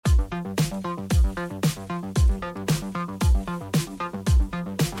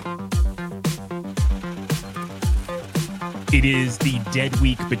It is the dead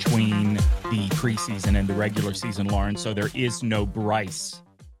week between the preseason and the regular season, Lauren, so there is no Bryce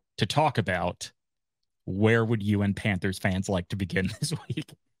to talk about. Where would you and Panthers fans like to begin this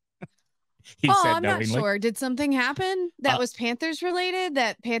week? I'm not sure. Did something happen that was Panthers related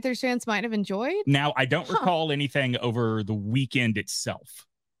that Panthers fans might have enjoyed? Now, I don't recall anything over the weekend itself.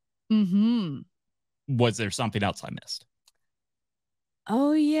 Mm-hmm. Was there something else I missed?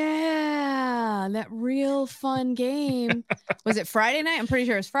 Oh, yeah. That real fun game. Was it Friday night? I'm pretty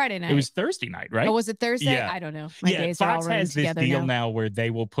sure it was Friday night. It was Thursday night, right? Oh, was it Thursday? Yeah. I don't know. My days are all Fox running has this together deal now where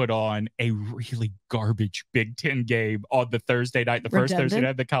they will put on a really garbage Big Ten game on the Thursday night, the first Thursday night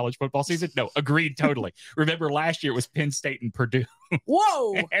of the college football season. No, agreed totally. Remember last year it was Penn State and Purdue.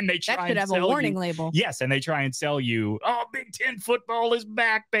 Whoa. And they try that could and have sell a warning you, label. Yes, and they try and sell you, oh, Big Ten football is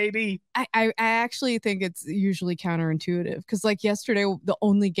back, baby. I actually think it's usually counterintuitive because like yesterday, the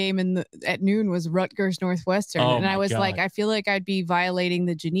only game at noon was Rutgers Northwestern. Oh, and I was God. like, I feel like I'd be violating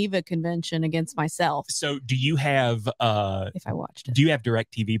the Geneva Convention against myself. So do you have if I watched it? Do you have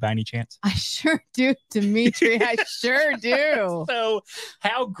DirecTV by any chance? I sure do, Demetri. I sure do. So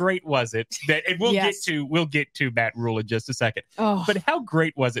how great was it that, and we'll get to Matt Rhule in just a second. Oh. But how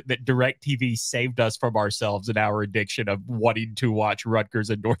great was it that DirecTV saved us from ourselves and our addiction of wanting to watch Rutgers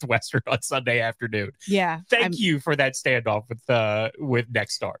and Northwestern on Sunday afternoon? Yeah. Thank you for that standoff with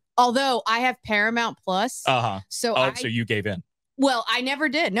Next Start. Although I have Paramount Plus. So you gave in. Well, I never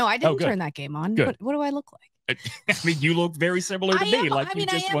did. No, I didn't turn that game on. Good. What do I look like? I mean, you look very similar to me. I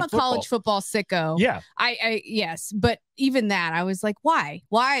am a college football sicko. Yeah. Yes. But even that, I was like, why?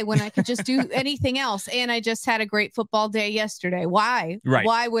 Why when I could just do anything else? And I just had a great football day yesterday. Why? Right.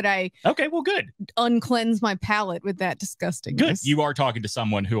 Why would I? Okay, well, good. Uncleanse my palate with that disgustingness. Good. You are talking to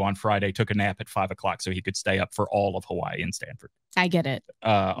someone who on Friday took a nap at 5:00 so he could stay up for all of Hawaii and Stanford. I get it.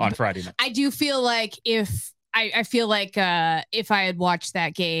 On Friday night. I do feel like if I had watched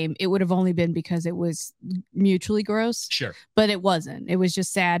that game, it would have only been because it was mutually gross. Sure. But it wasn't. It was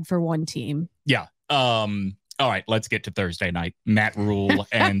just sad for one team. Yeah. All right, let's get to Thursday night. Matt Rhule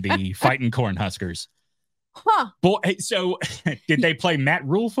and the Fighting Cornhuskers. Huh. Boy, so did they play Matt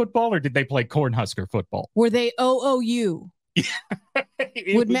Rhule football or did they play Cornhusker football? Were they OOU?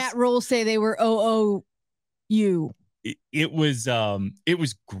 Would Matt Rhule say they were OOU? It was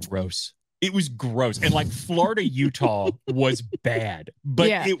gross. It was gross. And like Florida, Utah was bad, but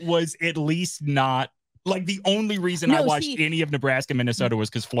It was at least not like the only reason I watched any of Nebraska, Minnesota was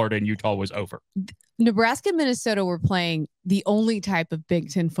because Florida and Utah was over. Nebraska and Minnesota were playing the only type of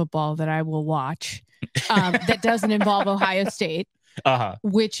Big Ten football that I will watch that doesn't involve Ohio State,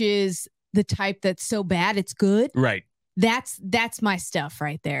 which is the type that's so bad it's good. Right. That's my stuff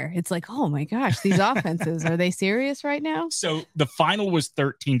right there. It's like, oh my gosh, these offenses, are they serious right now? So the final was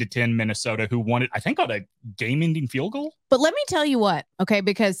 13-10 Minnesota, who won it, I think, on a game-ending field goal. But let me tell you what, okay,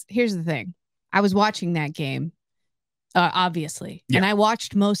 because here's the thing. I was watching that game, obviously, and I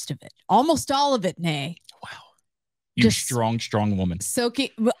watched most of it, almost all of it, Nay. Wow. You're strong woman.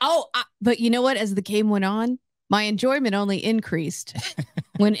 But you know what? As the game went on, my enjoyment only increased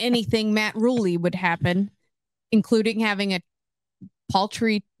when anything Matt Rhule would happen, including having a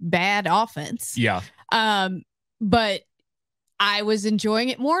paltry bad offense. Yeah. But I was enjoying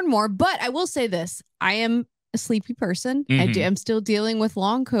it more and more. But I will say this. I am a sleepy person. Mm-hmm. I'm still dealing with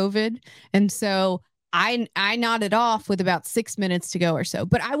long COVID. And so I nodded off with about 6 minutes to go or so.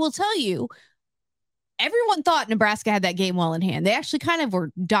 But I will tell you, everyone thought Nebraska had that game well in hand. They actually kind of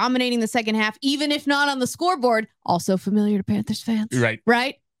were dominating the second half, even if not on the scoreboard. Also familiar to Panthers fans. Right.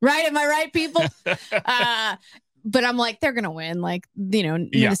 Am I right, people? But I'm like, they're going to win. Like,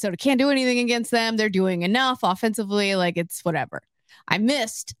 Minnesota can't do anything against them. They're doing enough offensively. Like, it's whatever. I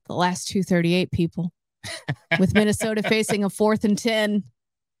missed the last 2:38, people, with Minnesota facing a 4th and 10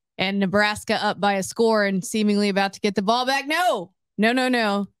 and Nebraska up by a score and seemingly about to get the ball back. No.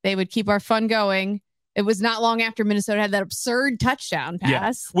 They would keep our fun going. It was not long after Minnesota had that absurd touchdown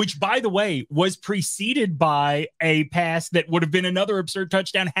pass. Yeah. Which, by the way, was preceded by a pass that would have been another absurd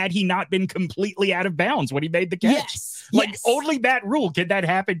touchdown had he not been completely out of bounds when he made the catch. Yes. Only Matt Rhule can that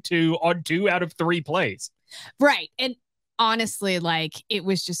happen to on 2 out of 3 plays. Right. And honestly, it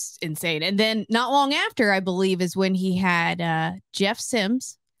was just insane. And then not long after, I believe, is when he had Jeff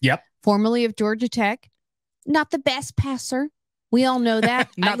Sims. Yep. Formerly of Georgia Tech. Not the best passer. We all know that.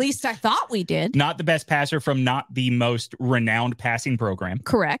 At least I thought we did. Not the best passer from not the most renowned passing program.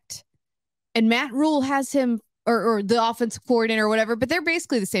 Correct. And Matt Rhule has him, or the offensive coordinator or whatever, but they're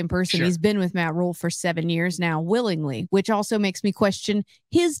basically the same person. Sure. He's been with Matt Rhule for 7 years now, willingly, which also makes me question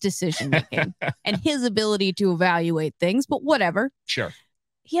his decision-making and his ability to evaluate things, but whatever. Sure.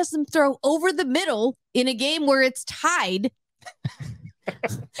 He has them throw over the middle in a game where it's tied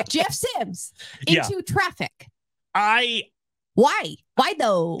Jeff Sims into traffic. Why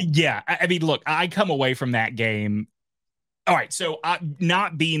though? Yeah. I mean, look, I come away from that game. All right. So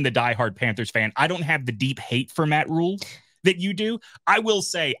not being the diehard Panthers fan, I don't have the deep hate for Matt Rhule that you do. I will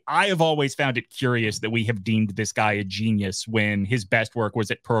say I have always found it curious that we have deemed this guy a genius when his best work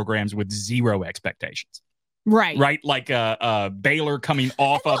was at programs with zero expectations. Right. Like Baylor coming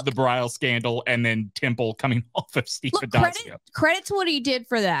off of the Bryce scandal and then Temple coming off of Steve Adazio. Credit to what he did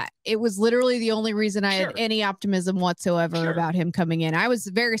for that. It was literally the only reason I had any optimism whatsoever about him coming in. I was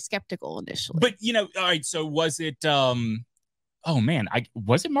very skeptical initially. But, all right. So was it, was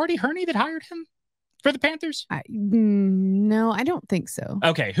it Marty Herney that hired him for the Panthers? No, I don't think so.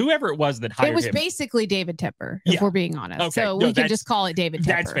 Okay, whoever it was that hired him. It was basically David Tepper, if we're being honest. Okay. So we can just call it David Tepper.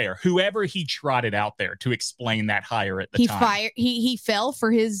 That's fair. Whoever he trotted out there to explain that hire at the time. He fell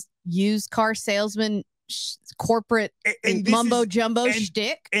for his used car salesman corporate mumbo jumbo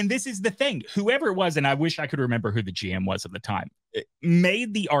shtick. And this is the thing. Whoever it was, and I wish I could remember who the GM was at the time,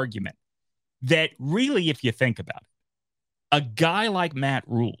 made the argument that really, if you think about it, a guy like Matt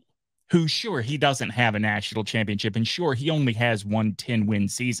Rhule, who, sure, he doesn't have a national championship, and sure, he only has one 10-win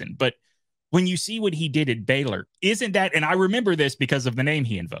season. But when you see what he did at Baylor, isn't that, and I remember this because of the name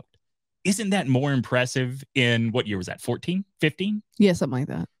he invoked, isn't that more impressive in, what year was that, 14, 15? Yeah, something like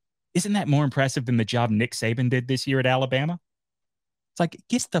that. Isn't that more impressive than the job Nick Saban did this year at Alabama? It's like,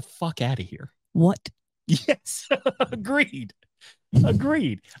 get the fuck out of here. What? Yes, agreed.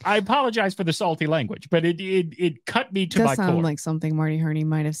 I apologize for the salty language, but it cut me to my core. Does sound like something Marty Herney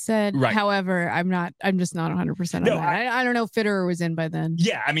might have said. Right. However, I'm just not 100% on that. I don't know if Fitterer was in by then.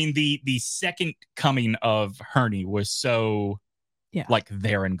 Yeah, I mean the second coming of Herney was so like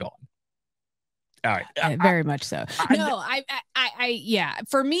there and gone. All right, very much so.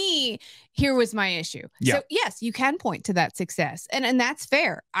 For me, here was my issue. Yeah. So yes, you can point to that success, and that's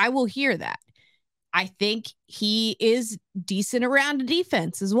fair. I will hear that. I think he is decent around a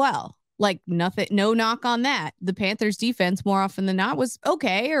defense as well. Like nothing, no knock on that. The Panthers defense more often than not was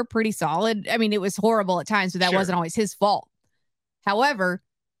okay or pretty solid. I mean, it was horrible at times, but that wasn't always his fault. However,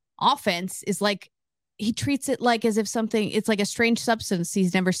 offense is like, he treats it like as if it's like a strange substance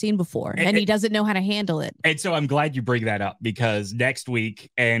he's never seen before, and he doesn't know how to handle it. And so I'm glad you bring that up, because next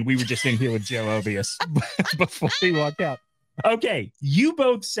week, and we were just in here with Joe Ovius before he walked out. Okay, you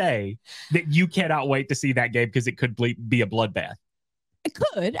both say that you cannot wait to see that game because it could be a bloodbath. It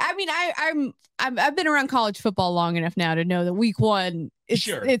could. I mean, I've been around college football long enough now to know that week one,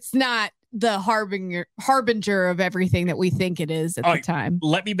 it's not the harbinger of everything that we think it is at the time.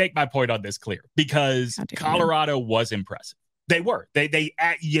 Let me make my point on this clear, because Colorado was impressive. They were.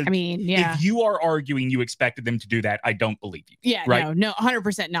 If you are arguing you expected them to do that, I don't believe you. Yeah, right? No,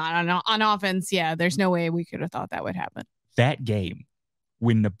 100% not. On offense, yeah, there's no way we could have thought that would happen. That game,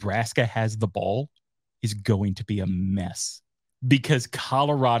 when Nebraska has the ball, is going to be a mess, because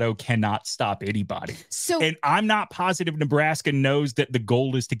Colorado cannot stop anybody. And I'm not positive Nebraska knows that the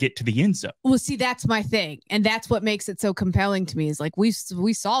goal is to get to the end zone. Well, see, that's my thing. And that's what makes it so compelling to me, is like we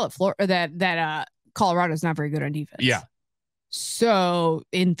saw that Colorado's not very good on defense. Yeah. So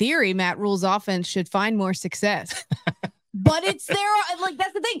in theory, Matt Rhule's offense should find more success. But it's there. Like,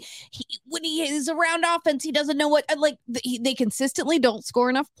 that's the thing. When he is around offense, he doesn't know what, they consistently don't score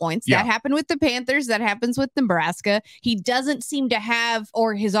enough points. Yeah. That happened with the Panthers. That happens with Nebraska. He doesn't seem to have,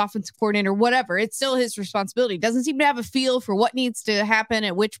 or his offensive coordinator, whatever. It's still his responsibility. Doesn't seem to have a feel for what needs to happen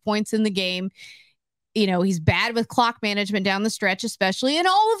at which points in the game. He's bad with clock management down the stretch, especially. And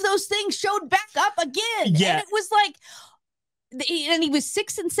all of those things showed back up again. Yeah. And it was like, and he was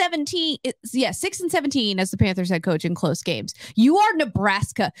 6-17. 6-17 as the Panthers head coach in close games. You are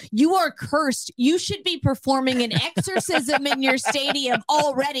Nebraska. You are cursed. You should be performing an exorcism in your stadium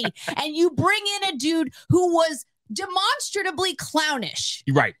already. And you bring in a dude who was demonstrably clownish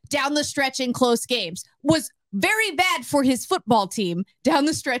down the stretch in close games, was very bad for his football team down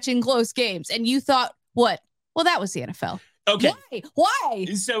the stretch in close games. And you thought, what? Well, that was the NFL. Okay. Why?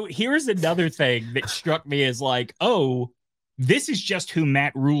 So here's another thing that struck me as like, this is just who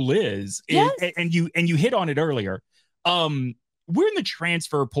Matt Rhule is. Yes. And you hit on it earlier. We're in the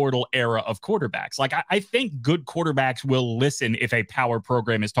transfer portal era of quarterbacks. Like, I think good quarterbacks will listen if a power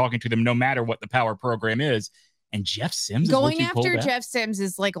program is talking to them, no matter what the power program is. And Jeff Sims going after Jeff Sims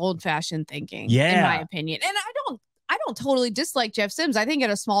is like old fashioned thinking, in my opinion. And I don't totally dislike Jeff Sims. I think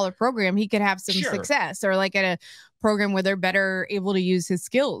at a smaller program, he could have some success, or like at a program where they're better able to use his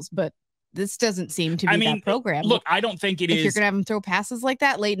skills. But this doesn't seem to be that program. Look, I don't think it is. If you're going to have him throw passes like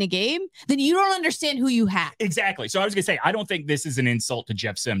that late in a game, then you don't understand who you have. Exactly. So I was going to say, I don't think this is an insult to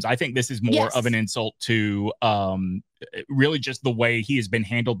Jeff Sims. I think this is more of an insult to really just the way he has been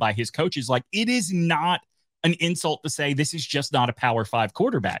handled by his coaches. Like, it is not an insult to say this is just not a Power 5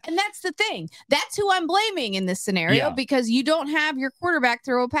 quarterback. And that's the thing. That's who I'm blaming in this scenario, because you don't have your quarterback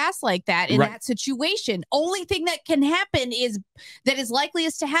throw a pass like that in that situation. Only thing that can happen is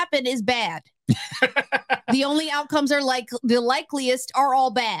likeliest to happen is bad. The only outcomes are the likeliest are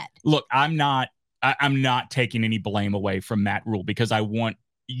all bad. Look, I'm not taking any blame away from Matt Rhule, because I want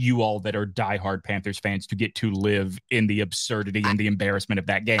you all that are diehard Panthers fans to get to live in the absurdity and the embarrassment of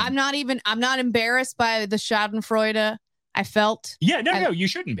that game. I'm not embarrassed by the Schadenfreude I felt. Yeah, no, you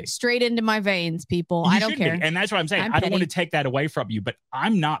shouldn't be. Straight into my veins, people. I don't care. And that's what I'm saying. I don't want to take that away from you, but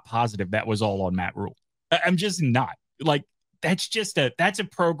I'm not positive that was all on Matt Rhule. I'm just not. Like, that's a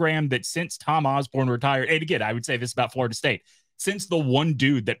program that since Tom Osborne retired, and again, I would say this about Florida State, since the one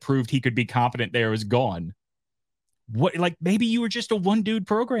dude that proved he could be competent there is gone. Maybe you were just a one dude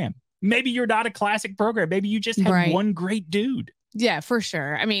program. Maybe you're not a classic program. Maybe you just have one great dude. Yeah, for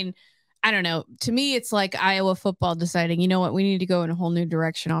sure. I mean, I don't know. To me, it's like Iowa football deciding, you know what, we need to go in a whole new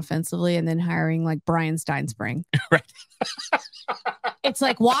direction offensively, and then hiring like Brian Steinspring. Right. It's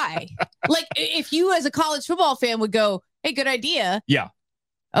like, why? Like, if you as a college football fan would go, hey, good idea. Yeah.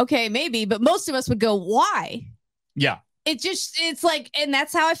 Okay, maybe. But most of us would go, why? Yeah. It's like, and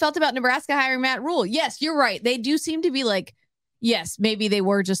that's how I felt about Nebraska hiring Matt Rhule. Yes, you're right. They do seem to be like, yes, maybe they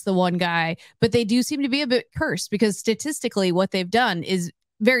were just the one guy, but they do seem to be a bit cursed, because statistically what they've done is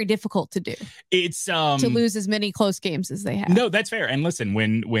very difficult to do. It's to lose as many close games as they have. No, that's fair. And listen,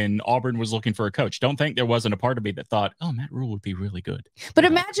 when Auburn was looking for a coach, don't think there wasn't a part of me that thought, oh, Matt Rhule would be really good. But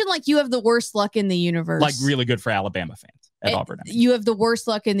imagine like you have the worst luck in the universe. Like really good for Alabama fans at Auburn. You have the worst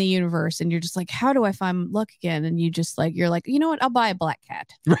luck in the universe, and you're just like, how do I find luck again? And you're like, you know what? I'll buy a black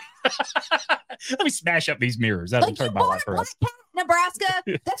cat. Let me smash up these mirrors. That'll turn my life around. Nebraska,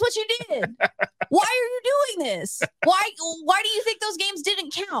 that's what you did. Why are you doing this? Why do you think those games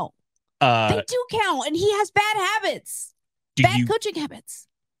didn't count? They do count, and he has bad habits. Bad coaching habits.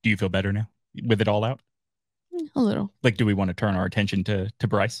 Do you feel better now with it all out? A little. Like, do we want to turn our attention to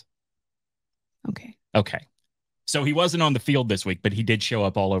Bryce? Okay. So he wasn't on the field this week, but he did show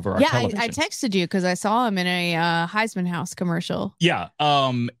up all over our television. I texted you because I saw him in a Heisman House commercial. Yeah.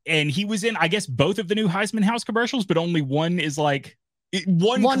 And he was in, I guess, both of the new Heisman House commercials, but only one is like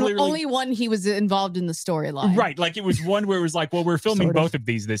only one he was involved in the storyline. Right. Like, it was one where it was like, well, we're filming both of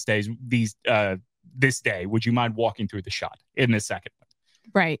these this day. Would you mind walking through the shot in this second one?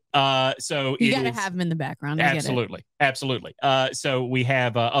 Right. So you got to have him in the background. Absolutely. So we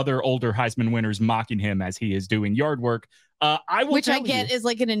have other older Heisman winners mocking him as he is doing yard work. Which I get is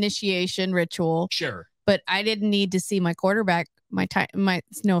like an initiation ritual. Sure. But I didn't need to see my quarterback,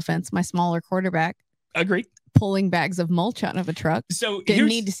 no offense, my smaller quarterback. Agreed. Pulling bags of mulch out of a truck. So didn't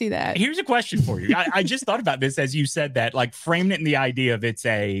need to see that. Here's a question for you. I just thought about this as you said that, like, framed it in the idea of it's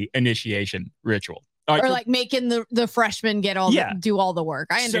a initiation ritual. Or like making the freshmen do all the work.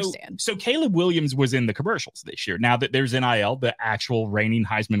 I understand. So Caleb Williams was in the commercials this year. Now that there's NIL, the actual reigning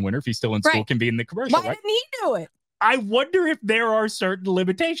Heisman winner, if he's still in school, can be in the commercial. Why didn't he do it? I wonder if there are certain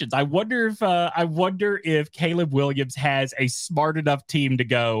limitations. I wonder if Caleb Williams has a smart enough team to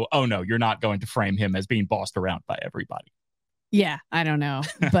go, oh no, you're not going to frame him as being bossed around by everybody. Yeah, I don't know.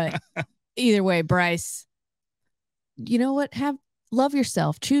 But either way, Bryce, you know what? Love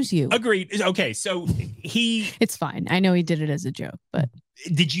yourself. Choose you. Agreed. Okay, so it's fine. I know he did it as a joke, but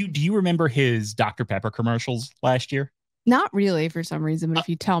do you remember his Dr. Pepper commercials last year? Not really, for some reason, but if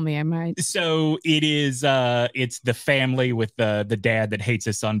you tell me, I might. So it is it's the family with the dad that hates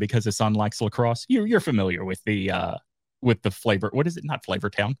his son because his son likes lacrosse. You're familiar with the flavor. What is it? Not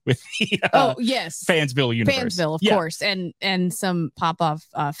Flavortown. With the yes, Fansville universe. Fansville, of course, and some pop-off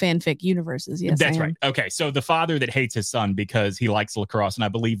fanfic universes. Yes, that's right. Okay, so the father that hates his son because he likes lacrosse, and I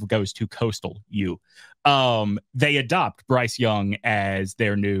believe goes to Coastal U. They adopt Bryce Young as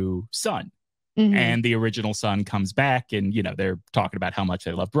their new son. Mm-hmm. And the original son comes back, and they're talking about how much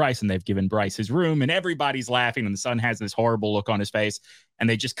they love Bryce, and they've given Bryce his room, and everybody's laughing, and the son has this horrible look on his face, and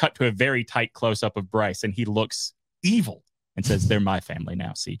they just cut to a very tight close-up of Bryce, and he looks evil and says, "They're my family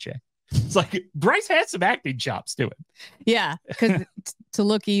now, CJ." It's like Bryce has some acting chops to him. Yeah, because to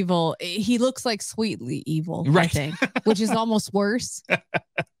look evil, he looks like sweetly evil, right? I think, which is almost worse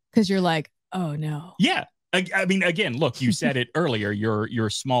because you're like, oh no. Yeah. I mean, again, look, you said it earlier, your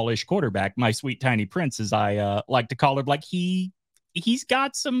smallish quarterback, my sweet tiny prince, as I like to call him, like he's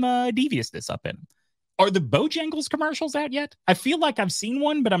got some deviousness up in him. Are the Bojangles commercials out yet? I feel like I've seen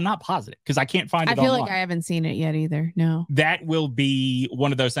one, but I'm not positive because I can't find it online. I feel like I haven't seen it yet either. No. That will be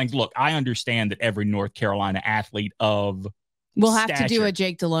one of those things. Look, I understand that every North Carolina athlete of we'll have to do a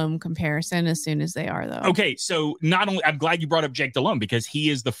Jake Delhomme comparison as soon as they are, though. Okay, so not only I'm glad you brought up Jake Delhomme because he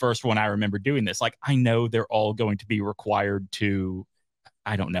is the first one I remember doing this. Like, I know they're all going to be required to,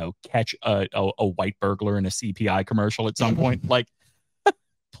 I don't know, catch a white burglar in a CPI commercial at some point. Like,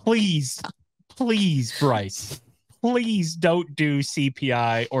 please, Bryce, please don't do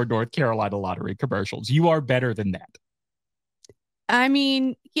CPI or North Carolina lottery commercials. You are better than that. I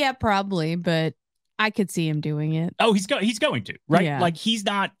mean, yeah, probably, but I could see him doing it. Oh, he's going to, right? Yeah. Like he's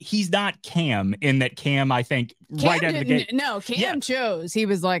not Cam in that Cam, I think, right out of the gate. No, Cam chose. He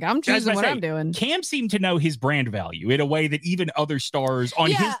was like, I'm choosing what I'm doing. Cam seemed to know his brand value in a way that even other stars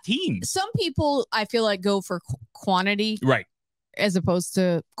on his team. Some people, I feel like, go for quantity. Right. As opposed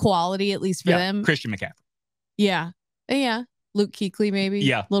to quality, at least for them. Christian McCaffrey. Yeah. Luke Kuechly, maybe.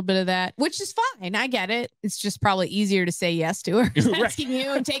 Yeah. A little bit of that, which is fine. I get it. It's just probably easier to say yes to her asking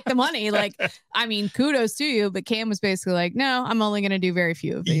you and take the money. Like, I mean, kudos to you. But Cam was basically like, no, I'm only going to do very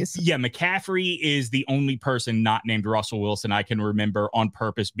few of these. Yeah. McCaffrey is the only person not named Russell Wilson I can remember on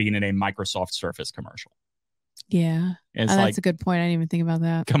purpose being in a Microsoft Surface commercial. Yeah. That's a good point. I didn't even think about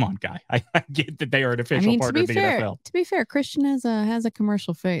that. Come on, guy. I get that they are an official partner of the NFL. To be fair, Christian has a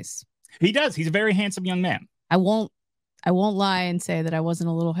commercial face. He does. He's a very handsome young man. I won't lie and say that I wasn't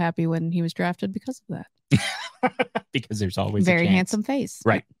a little happy when he was drafted because of that. Because there's always very a chance. handsome face.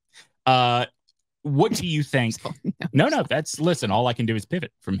 Right. What do you think? No, listen, all I can do is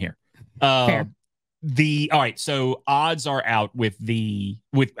pivot from here. Fair. All right. So odds are out with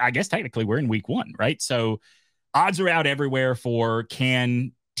I guess technically we're in week 1, right? So odds are out everywhere for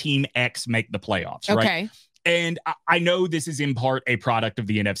can Team X make the playoffs, right? Okay. And I know this is in part a product of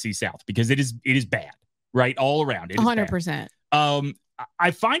the NFC South because it is bad, right? All around. 100%.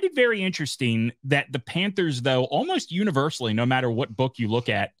 I find it very interesting that the Panthers, though, almost universally, no matter what book you look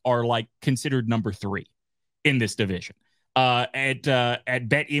at, are like considered number 3 in this division. At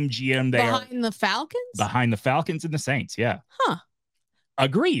BetMGM, they are behind the Falcons? Behind the Falcons and the Saints, yeah. Huh.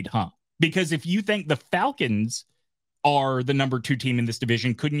 Agreed, huh? Because if you think the Falcons are the number 2 team in this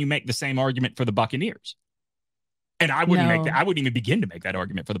division, couldn't you make the same argument for the Buccaneers? And I wouldn't I wouldn't even begin to make that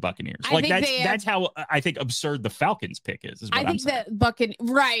argument for the Buccaneers. That's how I think absurd the Falcons pick is what I'm saying.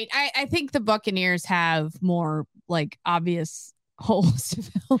 Right. I think the Buccaneers have more like obvious holes to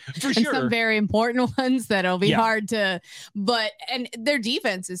fill. For sure. Some very important ones that'll be hard to, and their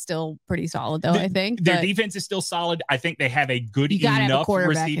defense is still pretty solid though, I think. Their defense is still solid. I think they have a good enough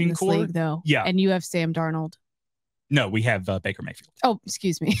receiving core. League, though. Yeah. And you have Sam Darnold. No, we have Baker Mayfield. Oh,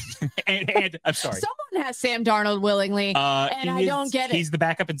 excuse me. and I'm sorry. Someone has Sam Darnold willingly, and I don't get it. He's the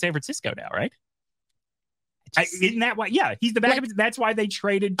backup in San Francisco now, right? Isn't that why? Yeah, he's the backup. That's why they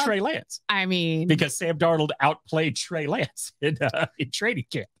traded Trey Lance. I mean, because Sam Darnold outplayed Trey Lance in training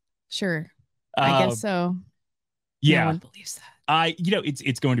camp. Sure, I guess so. Yeah, no one believes that.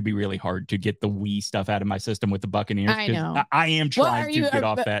 It's going to be really hard to get the Wii stuff out of my system with the Buccaneers. I know. I am trying to get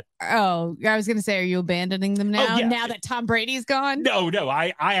off that. Oh, I was going to say, are you abandoning them now? Now that Tom Brady's gone? No.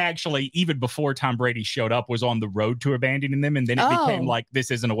 I actually, even before Tom Brady showed up, was on the road to abandoning them. And then it became like, this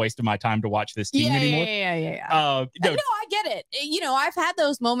isn't a waste of my time to watch this team anymore. Yeah. No, I get it. I've had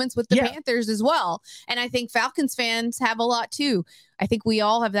those moments with the Panthers as well. And I think Falcons fans have a lot too. I think we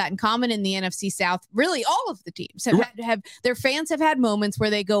all have that in common in the NFC South. Really, all of the teams have their fans have had moments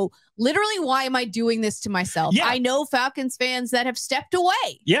where they go, literally, why am I doing this to myself? Yeah. I know Falcons fans that have stepped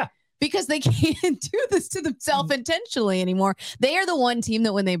away. Yeah. Because they can't do this to themselves intentionally anymore. They are the one team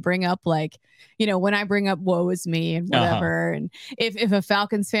that when they bring up when I bring up woe is me and whatever, and if a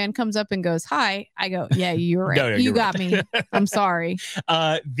Falcons fan comes up and goes, hi, I go, yeah, you're right. No, you got me. I'm sorry.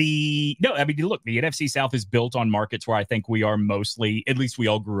 Look, the NFC South is built on markets where I think we are mostly, at least we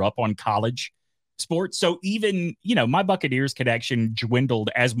all grew up on college sports. So even, my Buccaneers connection dwindled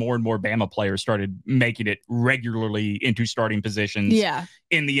as more and more Bama players started making it regularly into starting positions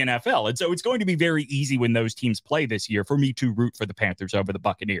in the NFL. And so it's going to be very easy when those teams play this year for me to root for the Panthers over the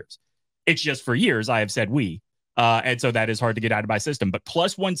Buccaneers. It's just for years I have said we. And so that is hard to get out of my system. But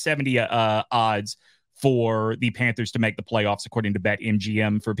plus 170 odds for the Panthers to make the playoffs, according to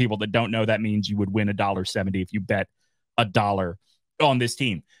BetMGM. For people that don't know, that means you would win $1.70 if you bet $1 on this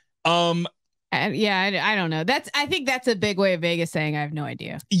team. I don't know. I think that's a big way of Vegas saying I have no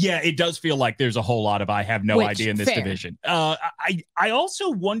idea. Yeah, it does feel like there's a whole lot of I have no idea in this division. I also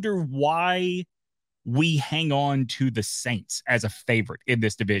wonder why we hang on to the Saints as a favorite in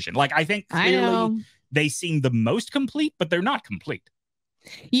this division. Like, I think clearly they seem the most complete, but they're not complete.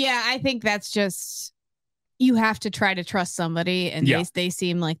 Yeah, I think that's just you have to try to trust somebody, and they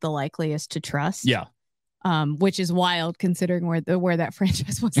seem like the likeliest to trust. Yeah. Which is wild considering where that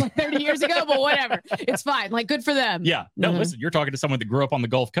franchise was like 30 years ago, but whatever. It's fine. Like, good for them. Yeah. No, listen, you're talking to someone that grew up on the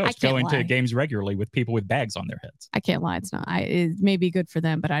Gulf Coast, going to games regularly with people with bags on their heads. I can't lie. It's not. It may be good for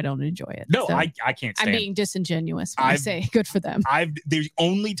them, but I don't enjoy it. No, so I can't stand it. I'm being disingenuous when I say good for them. The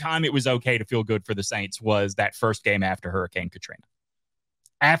only time it was okay to feel good for the Saints was that first game after Hurricane Katrina.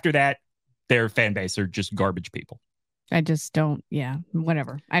 After that, their fan base are just garbage people. I just don't,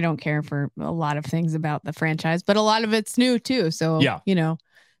 whatever. I don't care for a lot of things about the franchise, but a lot of it's new too. So,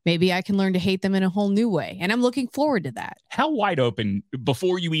 maybe I can learn to hate them in a whole new way. And I'm looking forward to that. How wide open,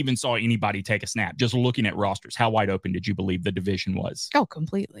 before you even saw anybody take a snap, just looking at rosters, how wide open did you believe the division was? Oh,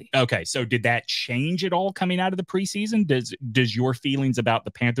 completely. Okay. So did that change at all coming out of the preseason? Does your feelings about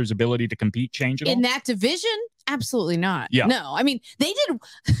the Panthers' ability to compete change at all? In that division? Absolutely not. Yeah. No, I mean, they did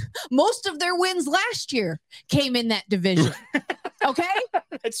most of their wins last year came in that division. Okay.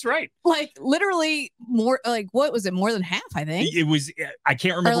 That's right. Like literally more, like what was it? More than half, I think. It was, I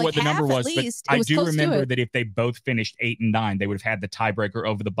can't remember what the number was, but I do remember that if they both finished 8-9, they would have had the tiebreaker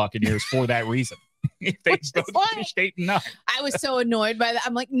over the Buccaneers for that reason. If they both finished 8-9. I was so annoyed by that.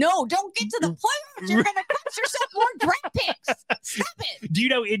 I'm like, no, don't get to the playoffs. You're going to cost yourself more draft picks. Stop it. Do you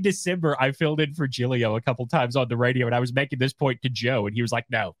know, in December, I filled in for Gilio a couple times on the radio, and I was making this point to Joe, and he was like,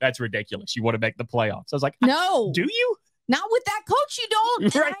 no, that's ridiculous. You want to make the playoffs. I was like, no. Do you? Not with that coach, you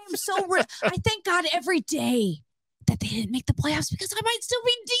don't. Right. I am so I thank God every day that they didn't make the playoffs because I might still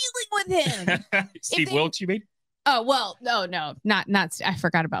be dealing with him. Steve Wilkes, you mean? Oh, well, no, not. I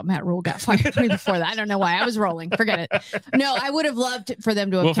forgot about Matt Rhule got fired before that. I don't know why. I was rolling. Forget it. No, I would have loved for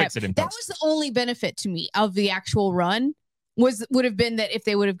them to have kept. Fix it in that post. was the only benefit to me of the actual run would have been that if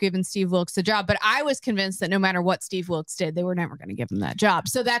they would have given Steve Wilkes the job. But I was convinced that no matter what Steve Wilkes did, they were never going to give him that job.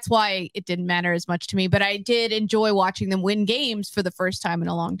 So that's why it didn't matter as much to me. But I did enjoy watching them win games for the first time in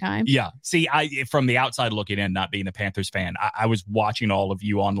a long time. Yeah. See, from the outside looking in, not being a Panthers fan, I was watching all of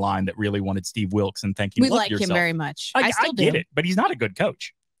you online that really wanted Steve Wilkes and thinking, we like him very much. I still get it, but he's not a good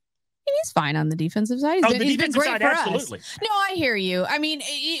coach. He's fine on the defensive side. He's been great for absolutely. us. No, I hear you. I mean,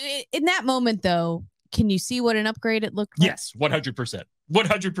 in that moment, though, can you see what an upgrade it looked like? Yes, 100%.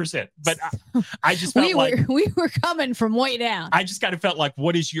 100%. But I just felt we were coming from way down. I just kind of felt like,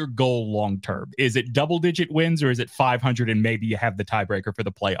 what is your goal long term? Is it double-digit wins, or is it 500 and maybe you have the tiebreaker for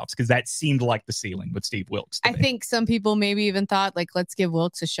the playoffs? Because that seemed like the ceiling with Steve Wilkes. I think some people maybe even thought, like, let's give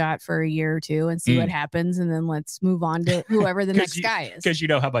Wilkes a shot for a year or two and see what happens, and then let's move on to whoever the next guy is. Because you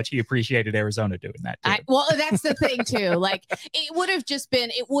know how much he appreciated Arizona doing that. Well, that's the thing too. Like, it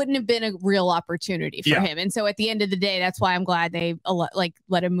wouldn't have been a real opportunity for him. And so at the end of the day, that's why I'm glad they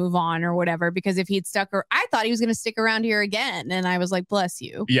let him move on or whatever, because if he'd stuck, or I thought he was going to stick around here again, and I was like, bless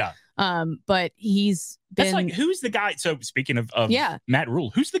you. Yeah. But he's been. That's like, who's the guy? So speaking of Matt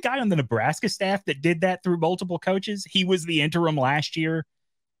Rhule, who's the guy on the Nebraska staff that did that through multiple coaches? He was the interim last year.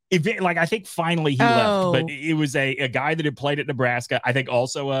 I think finally he left, but it was a guy that had played at Nebraska. I think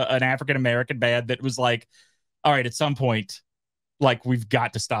also an African-American man that was like, all right, at some point, like, we've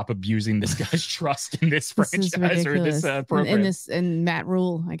got to stop abusing this guy's trust in this franchise or this program. And Matt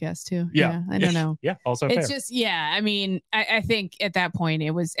Rhule, I guess, too. Yeah. I don't know. Yeah. Also, it's just, I mean, I think at that point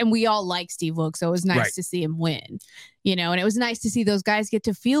it was, and we all like Steve Wilkes, so it was nice to see him win, and it was nice to see those guys get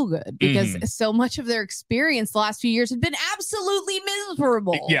to feel good, because so much of their experience the last few years had been absolutely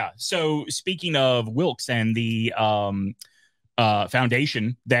miserable. Yeah. So speaking of Wilkes and the,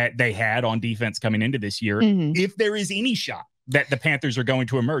 foundation that they had on defense coming into this year, if there is any shot that the Panthers are going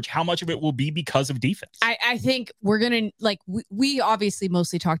to emerge, how much of it will be because of defense? I think we're going to, we obviously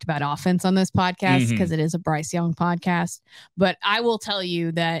mostly talked about offense on this podcast because it is a Bryce Young podcast, but I will tell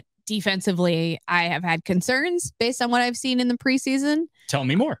you that defensively, I have had concerns based on what I've seen in the preseason. Tell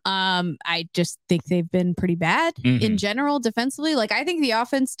me more. I just think they've been pretty bad in general defensively. Like, I think the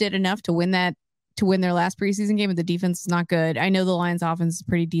offense did enough to win their last preseason game, but the defense is not good. I know the Lions offense is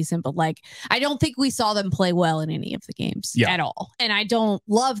pretty decent, but I don't think we saw them play well in any of the games at all. And I don't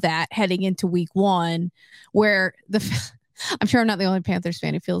love that heading into week one, where I'm sure I'm not the only Panthers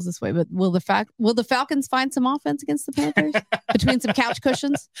fan who feels this way, but will the Falcons find some offense against the Panthers between some couch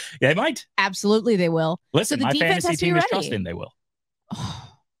cushions? They might. Absolutely, they will. Listen, so my fantasy team is trusting they will. Oh,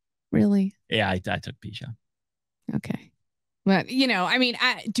 really? Yeah, I took Bijan. Okay. But, I mean,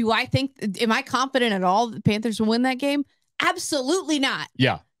 am I confident at all that the Panthers will win that game? Absolutely not.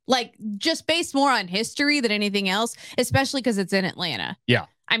 Yeah. Just based more on history than anything else, especially because it's in Atlanta. Yeah.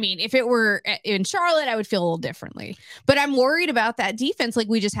 I mean, if it were in Charlotte, I would feel a little differently. But I'm worried about that defense.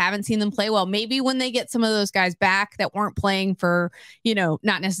 We just haven't seen them play well. Maybe when they get some of those guys back that weren't playing for,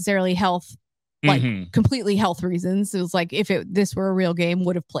 not necessarily health like completely health reasons. It was like if this were a real game,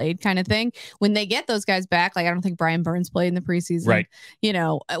 would have played kind of thing. When they get those guys back, like I don't think Brian Burns played in the preseason. Right. You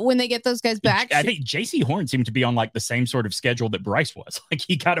know, when they get those guys back, I think J.C. Horn seemed to be on like the same sort of schedule that Bryce was. Like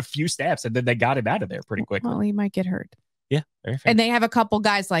he got a few snaps and then they got him out of there pretty quickly. Well, he might get hurt. Yeah, very fair. And they have a couple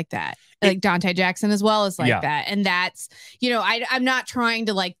guys like that, like Dante Jackson as well as like that. And that's, you know, I'm not trying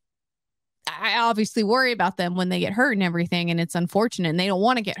to like, I obviously worry about them when they get hurt and everything, and it's unfortunate and they don't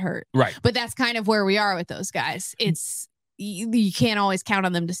want to get hurt. Right. But that's kind of where we are with those guys. It's, you can't always count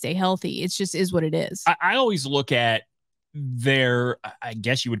on them to stay healthy. It's just is what it is. I always look at their, I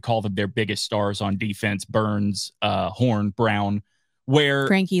guess you would call them their biggest stars on defense, Burns, Horn, Brown, where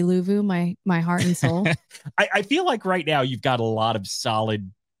Frankie Louvu, my heart and soul. I feel like right now you've got a lot of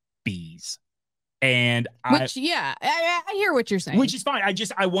solid Bs. And I hear what you're saying, which is fine.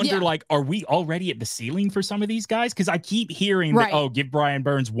 I wonder, like, are we already at the ceiling for some of these guys? Because I keep hearing that, give Brian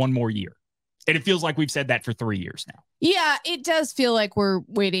Burns one more year. And it feels like we've said that for 3 years now. Yeah, it does feel like we're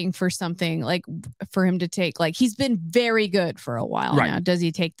waiting for something like for him to take, like he's been very good for a while now. Does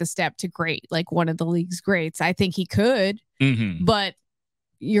he take the step to great, like one of the league's greats? I think he could, but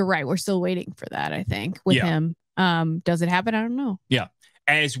you're right. We're still waiting for that, I think, with him. Does it happen? I don't know. Yeah.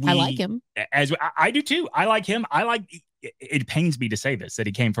 I like him. I do too. I like him. It pains me to say this, that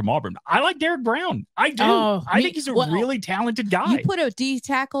he came from Auburn. I like Derek Brown. I do. I think he's a really talented guy. You put a D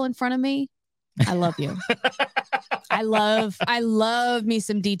tackle in front of me, I love you. I love me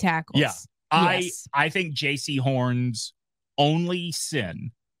some D tackles. Yeah. Yes. I think J.C. Horn's only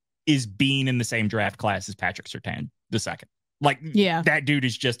sin is being in the same draft class as Patrick Surtain II. Like, that dude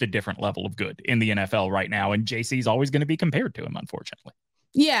is just a different level of good in the NFL right now. And JC's always going to be compared to him, unfortunately.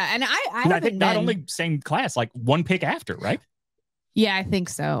 Yeah. And I think not only same class, like one pick after, right? Yeah, I think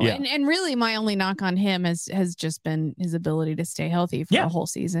so. Yeah. And really my only knock on him has just been his ability to stay healthy for a whole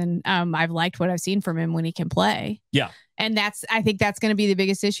season. I've liked what I've seen from him when he can play. Yeah. And I think that's going to be the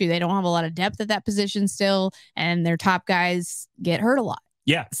biggest issue. They don't have a lot of depth at that position still, and their top guys get hurt a lot.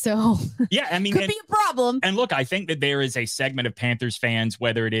 Yeah. So I mean, could be a problem. And look, I think that there is a segment of Panthers fans,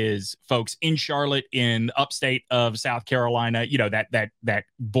 whether it is folks in Charlotte, in upstate of South Carolina, you know, that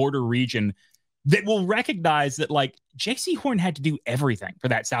border region, that will recognize that like J.C. Horn had to do everything for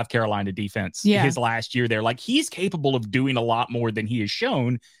that South Carolina defense his last year there. Like he's capable of doing a lot more than he has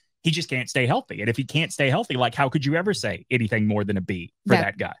shown. He just can't stay healthy. And if he can't stay healthy, like how could you ever say anything more than a B for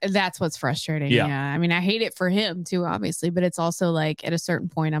that guy? That's what's frustrating. Yeah. I mean, I hate it for him too, obviously, but it's also like at a certain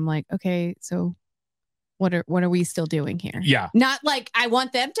point, I'm like, okay, so what are we still doing here? Yeah. Not like I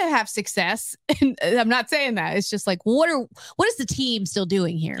want them to have success. And I'm not saying that. It's just like, what is the team still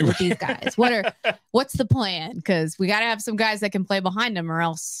doing here with these guys? What's the plan? Because we got to have some guys that can play behind them or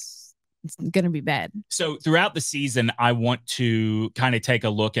else it's going to be bad. So throughout the season, I want to kind of take a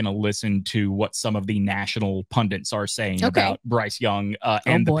look and a listen to what some of the national pundits are saying about Bryce Young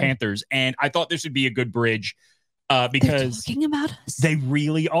and the Panthers. And I thought this would be a good bridge because they're talking about us. They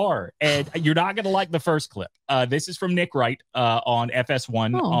really are. And you're not going to like the first clip. This is from Nick Wright on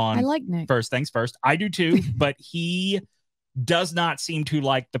FS1 on I like Nick. First Things First. I do too, but he does not seem to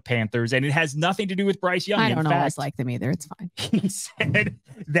like the Panthers, and it has nothing to do with Bryce Young. I don't always like them either. It's fine. He said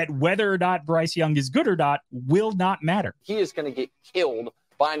that whether or not Bryce Young is good or not will not matter. He is going to get killed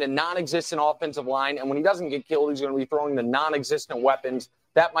behind a non-existent offensive line, and when he doesn't get killed, he's going to be throwing the non-existent weapons.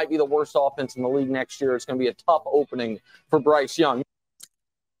 That might be the worst offense in the league next year. It's going to be a tough opening for Bryce Young.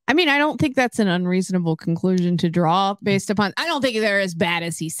 I mean, I don't think that's an unreasonable conclusion to draw based upon. I don't think they're as bad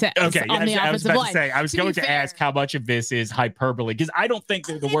as he says. Okay, I was about to say, I was going to ask how much of this is hyperbole, because I don't think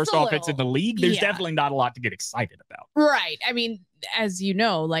they're the worst offense in the league. There's definitely not a lot to get excited about. Right. I mean, as you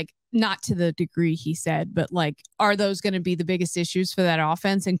know, like not to the degree he said, but like, are those going to be the biggest issues for that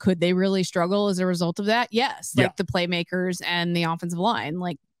offense? And could they really struggle as a result of that? Yes. Like the playmakers and the offensive line,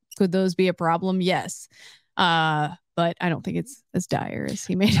 like, could those be a problem? Yes. But I don't think it's as dire as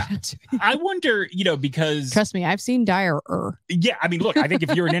he made it out to be. I wonder, because... Trust me, I've seen dire. Yeah, I mean, look, I think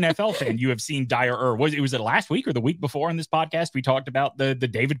if you're an NFL fan, you have seen dire. Was it last week or the week before on this podcast? We talked about the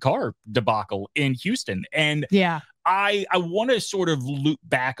David Carr debacle in Houston. And I want to sort of loop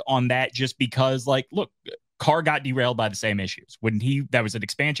back on that just because, like, look, Carr got derailed by the same issues. That was an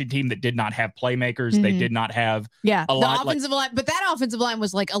expansion team that did not have playmakers. Mm-hmm. They did not have a lot. Offensive line, but that offensive line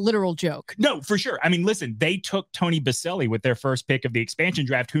was like a literal joke. No, for sure. I mean, listen, they took Tony Baselli with their first pick of the expansion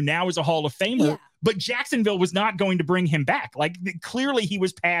draft, who now is a Hall of Famer, but Jacksonville was not going to bring him back. Like, clearly he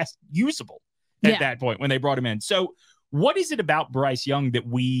was past usable at that point when they brought him in. So what is it about Bryce Young that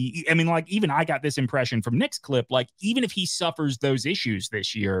even I got this impression from Nick's clip, like, even if he suffers those issues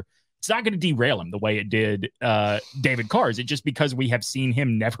this year, it's not going to derail him the way it did David Carr's. It's just because we have seen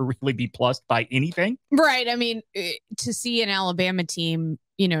him never really be plussed by anything. Right. I mean, to see an Alabama team,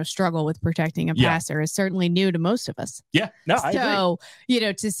 struggle with protecting a passer is certainly new to most of us. Yeah. No, I agree.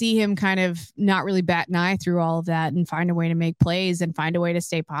 So, to see him kind of not really bat an eye through all of that and find a way to make plays and find a way to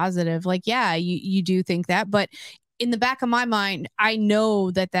stay positive. Like, yeah, you do think that. But in the back of my mind, I know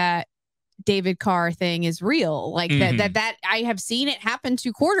that David Carr thing is real. Like that I have seen it happen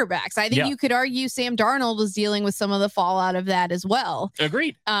to quarterbacks. I think you could argue Sam Darnold was dealing with some of the fallout of that as well.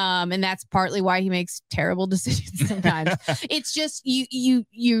 Agreed. And that's partly why he makes terrible decisions sometimes. It's just you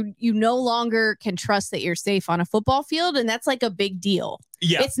no longer can trust that you're safe on a football field, and that's like a big deal.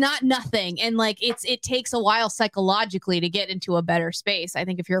 Yeah. It's not nothing. And like it takes a while psychologically to get into a better space. I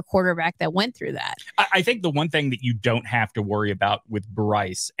think if you're a quarterback that went through that. I think the one thing that you don't have to worry about with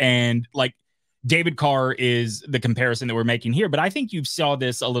Bryce, and like David Carr is the comparison that we're making here, but I think you saw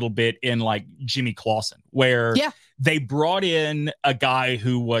this a little bit in like Jimmy Clausen, where they brought in a guy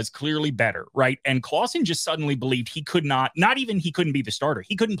who was clearly better, right? And Clausen just suddenly believed he could not even he couldn't be the starter.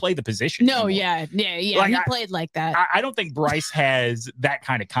 He couldn't play the position. No, anymore. Yeah. Like, he played like that. I don't think Bryce has that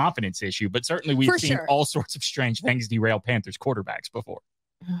kind of confidence issue, but certainly we've seen all sorts of strange things derail Panthers quarterbacks before.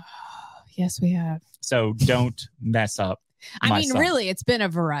 Yes, we have. So don't mess up. Really, it's been a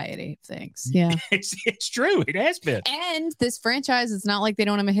variety of things. Yeah, it's true. It has been. And this franchise, it's not like they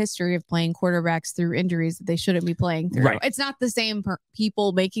don't have a history of playing quarterbacks through injuries that they shouldn't be playing through. Right. It's not the same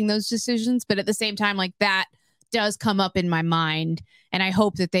people making those decisions, but at the same time, like that does come up in my mind. And I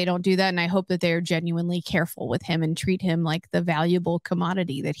hope that they don't do that. And I hope that they're genuinely careful with him and treat him like the valuable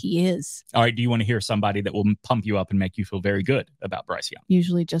commodity that he is. All right. Do you want to hear somebody that will pump you up and make you feel very good about Bryce Young?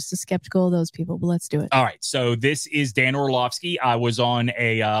 Usually just as skeptical of those people, but let's do it. All right. So this is Dan Orlovsky. I was on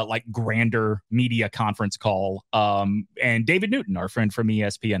a grander media conference call. And David Newton, our friend from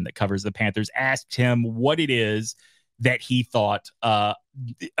ESPN that covers the Panthers, asked him what it is that he thought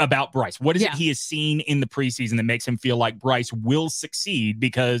about Bryce. What is it he has seen in the preseason that makes him feel like Bryce will succeed?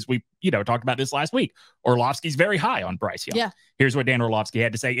 Because we, talked about this last week. Orlovsky's very high on Bryce Young. Yeah. Here's what Dan Orlovsky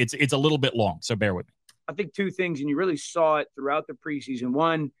had to say. It's a little bit long, so bear with me. I think two things, and you really saw it throughout the preseason.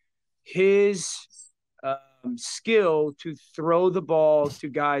 One, his skill to throw the ball to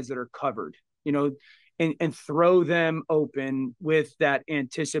guys that are covered, and throw them open with that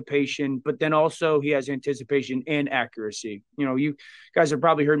anticipation, but then also he has anticipation and accuracy. You guys have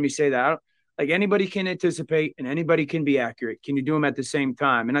probably heard me say that. Like anybody can anticipate and anybody can be accurate. Can you do them at the same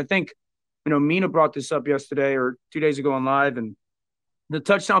time? And I think, Mina brought this up yesterday or 2 days ago on live, and the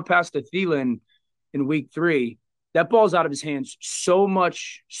touchdown pass to Thielen in week 3, that ball's out of his hands so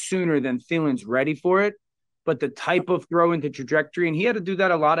much sooner than Thielen's ready for it. But the type of throw into trajectory, and he had to do that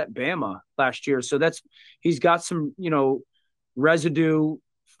a lot at Bama last year. So he's got some, residue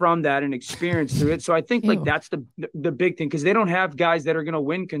from that and experience through it. So I think like that's the big thing, because they don't have guys that are going to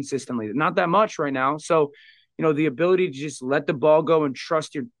win consistently. Not that much right now. So, the ability to just let the ball go and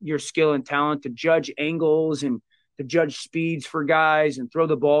trust your skill and talent to judge angles and to judge speeds for guys and throw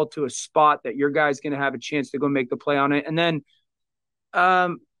the ball to a spot that your guy's going to have a chance to go make the play on it. And then,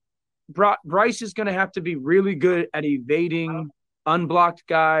 Bryce is going to have to be really good at evading unblocked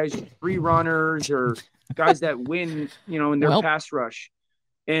guys, free runners, or guys that win, in their pass rush.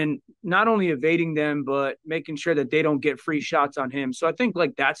 And not only evading them, but making sure that they don't get free shots on him. So I think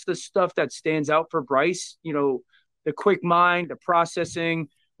like that's the stuff that stands out for Bryce, the quick mind, the processing.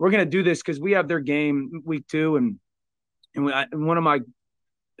 We're going to do this because we have their game week 2. And one of my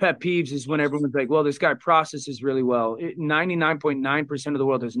pet peeves is when everyone's like, well, this guy processes really well. 99.9% of the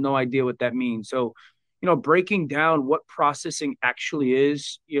world has no idea what that means. So, breaking down what processing actually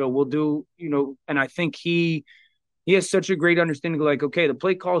is, we'll do, and I think he has such a great understanding of like, okay, the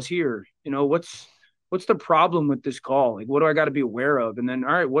play call's here, what's the problem with this call? Like, what do I got to be aware of? And then,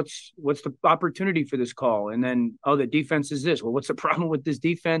 all right, what's the opportunity for this call? And then, the defense is this. Well, what's the problem with this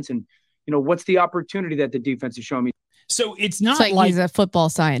defense? And, what's the opportunity that the defense is showing me? So it's not like he's a football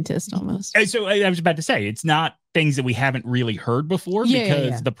scientist almost. So I was about to say, it's not things that we haven't really heard before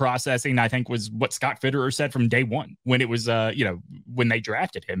because the processing, I think, was what Scott Fitterer said from day one when it was, when they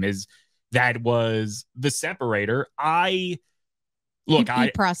drafted him, is that was the separator. He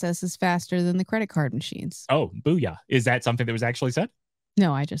processes faster than the credit card machines. Oh, booyah. Is that something that was actually said?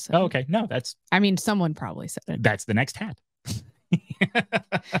 No, I just said it. Okay. No, someone probably said it. That's the next hat.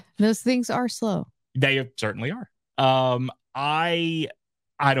 Those things are slow. They certainly are. I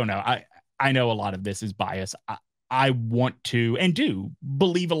don't know. I know a lot of this is bias. I want to and do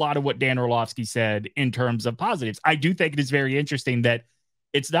believe a lot of what Dan Orlovsky said in terms of positives. I do think it is very interesting that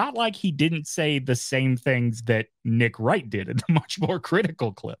it's not like he didn't say the same things that Nick Wright did in a much more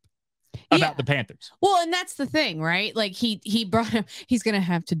critical clip. about the Panthers. Well, and that's the thing, right? Like he brought him, he's going to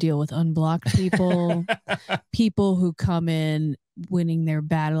have to deal with unblocked people, people who come in winning their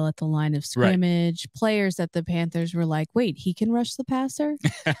battle at the line of scrimmage, players that the Panthers were like, wait, he can rush the passer?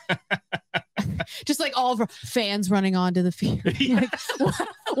 Just like all of our fans running onto the field. Like,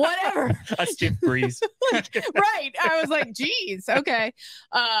 whatever. A stiff breeze. Right. I was like, geez, okay.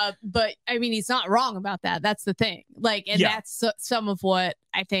 But I mean, he's not wrong about that. That's the thing. Like, and that's some of what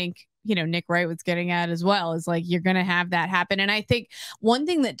I think, Nick Wright was getting at as well, is like, you're going to have that happen. And I think one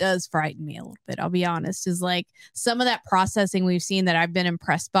thing that does frighten me a little bit, I'll be honest, is like some of that processing we've seen that I've been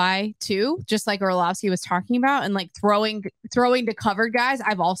impressed by too, just like Orlovsky was talking about, and like throwing to covered guys.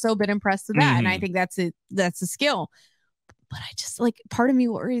 I've also been impressed with that. And I think that's a skill. But I just like, part of me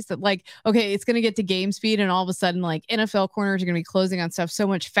worries that like, okay, it's going to get to game speed and all of a sudden like NFL corners are going to be closing on stuff so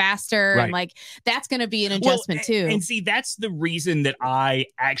much faster. And like, that's going to be an adjustment too. And see, that's the reason that I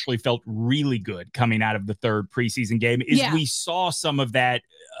actually felt really good coming out of the third preseason game is we saw some of that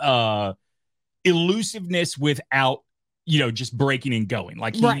elusiveness without, just breaking and going.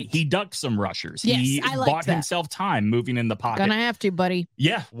 Like he ducked some rushers. Yes, he bought himself time moving in the pocket. Gonna have to, buddy.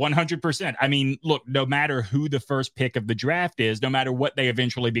 Yeah, 100%. I mean, look, no matter who the first pick of the draft is, no matter what they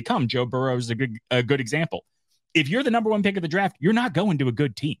eventually become, Joe Burrow is a good example. If you're the number one pick of the draft, you're not going to a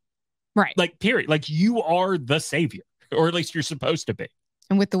good team. Right. Like, period. Like, you are the savior, or at least you're supposed to be.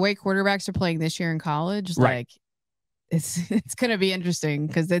 And with the way quarterbacks are playing this year in college, like it's going to be interesting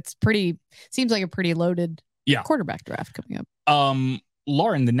because seems like a pretty loaded quarterback draft coming up.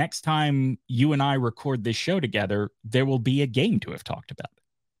 Lauren, the next time you and I record this show together, there will be a game to have talked about.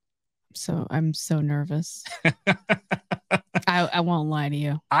 So I'm so nervous. I won't lie to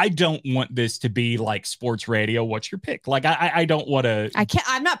you. I don't want this to be like sports radio. What's your pick? Like, I don't want to.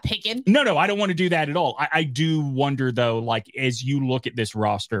 I'm not picking. No, I don't want to do that at all. I do wonder, though, like, as you look at this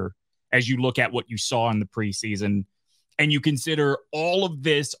roster, as you look at what you saw in the preseason, and you consider all of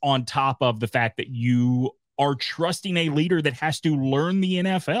this on top of the fact that you are trusting a leader that has to learn the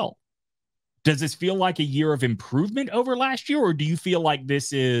NFL. Does this feel like a year of improvement over last year? Or do you feel like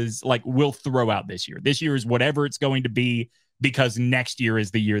this is like, we'll throw out this year? This year is whatever it's going to be because next year is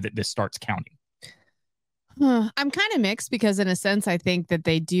the year that this starts counting. I'm kind of mixed because in a sense, I think that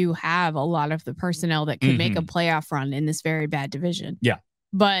they do have a lot of the personnel that could make a playoff run in this very bad division. Yeah.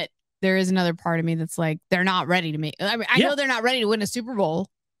 But there is another part of me that's like, they're not ready to make, I mean, I know they're not ready to win a Super Bowl.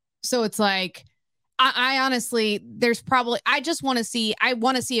 So it's like, I honestly, I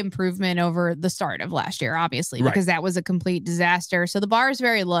want to see improvement over the start of last year, obviously, because that was a complete disaster. So the bar is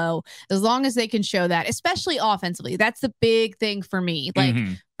very low as long as they can show that, especially offensively. That's the big thing for me. Like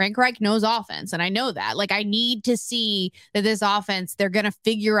Frank Reich knows offense, and I know that. Like, I need to see that this offense, they're going to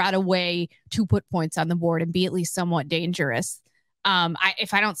figure out a way to put points on the board and be at least somewhat dangerous.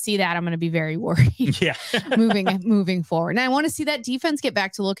 If I don't see that, I'm going to be very worried. moving forward. And I want to see that defense get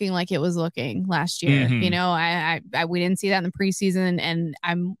back to looking like it was looking last year. We didn't see that in the preseason, and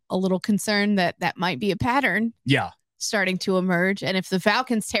I'm a little concerned that might be a pattern. Starting to emerge. And if the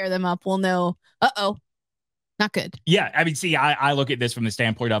Falcons tear them up, we'll know, not good. Yeah. I mean, see, I look at this from the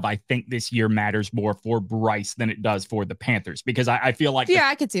standpoint of, I think this year matters more for Bryce than it does for the Panthers, because I feel like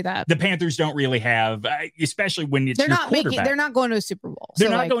I could see that the Panthers don't really have, especially when it's they're not going to a Super Bowl.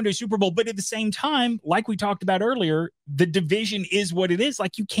 They're not going to a Super Bowl, but at the same time, like we talked about earlier, the division is what it is.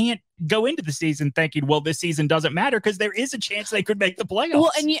 Like, you can't go into the season thinking, well, this season doesn't matter, because there is a chance they could make the playoffs.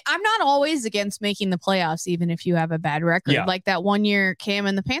 Well, and I'm not always against making the playoffs, even if you have a bad record. Like that one year Cam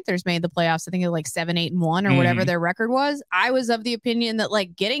and the Panthers made the playoffs, I think it was like 7-8-1 or whatever their record was. I was of the opinion that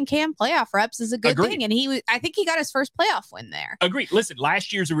like getting Cam playoff reps is a good thing. And I think he got his first playoff win there. Agreed. Listen,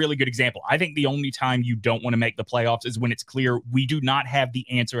 last year's a really good example. I think the only time you don't want to make the playoffs is when it's clear we do not have the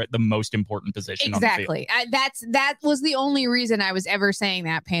answer at the most important position. Exactly. That was the only reason I was ever saying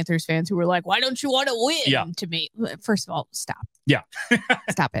that. Panthers fans who were like, why don't you want to win? To me, first of all, stop.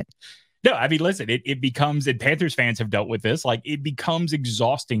 Stop it. No, I mean, listen, it becomes, and Panthers fans have dealt with this, like, it becomes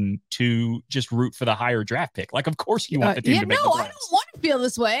exhausting to just root for the higher draft pick. Like, of course you want the team to make the playoffs. I don't want to feel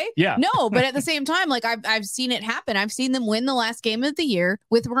this way. No, but at the same time, like, I've seen it happen. I've seen them win the last game of the year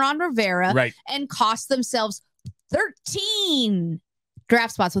with Ron Rivera and cost themselves 13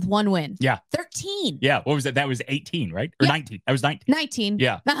 draft spots with one win. 13. What was that? That was 18, right? Or 19. That was 19. 19.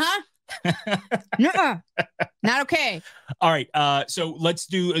 Not okay. All right. So let's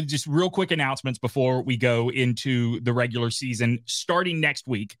do just real quick announcements before we go into the regular season. Starting next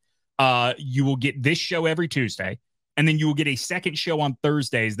week, you will get this show every Tuesday, and then you will get a second show on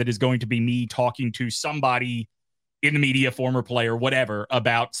Thursdays that is going to be me talking to somebody in the media, former player, whatever,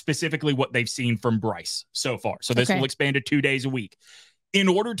 about specifically what they've seen from Bryce so far. So this will expand to 2 days a week. in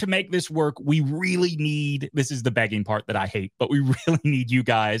order to make this work, we really need, this is the begging part that I hate, but we really need you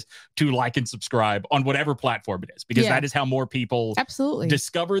guys to like and subscribe on whatever platform it is, because that is how more people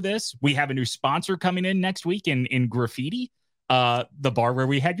discover this. We have a new sponsor coming in next week in Graffiti, the bar where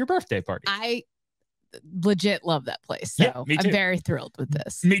we had your birthday party. I legit love that place. So yeah, me too. I'm very thrilled with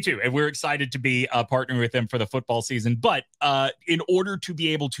this. Me too. And we're excited to be partnering with them for the football season. But in order to be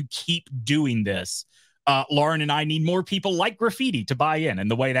able to keep doing this, Lauren and I need more people like Graffiti to buy in. And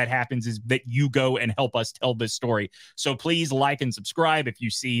the way that happens is that you go and help us tell this story. So please like and subscribe. If you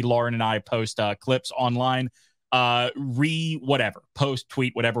see Lauren and I post clips online, post,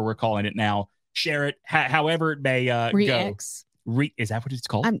 tweet, whatever we're calling it now, share it, however it may go. Is that what it's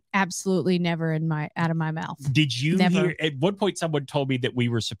called? I'm absolutely never out of my mouth. Did you hear at one point someone told me that we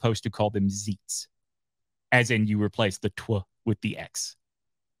were supposed to call them Zeets, as in you replace the tw with the X?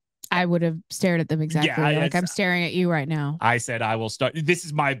 I would have stared at them exactly like I'm staring at you right now. I said I will start. This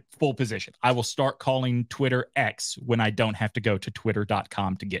is my full position. I will start calling Twitter X when I don't have to go to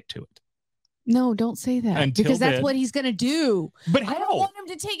twitter.com to get to it. No, don't say that. Because that's what he's going to do. But how? I don't want him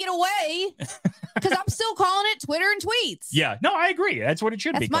to take it away because I'm still calling it Twitter and tweets. Yeah, no, I agree. That's what it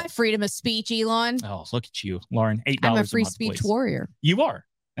should be. That's my freedom of speech, Elon. Oh, look at you, Lauren. $8 I'm a free speech warrior. You are.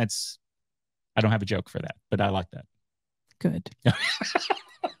 I don't have a joke for that, but I like that. Good.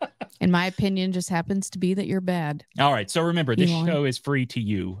 In my opinion, just happens to be that you're bad. All right. So remember, this show is free to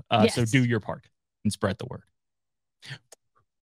you. So do your part and spread the word.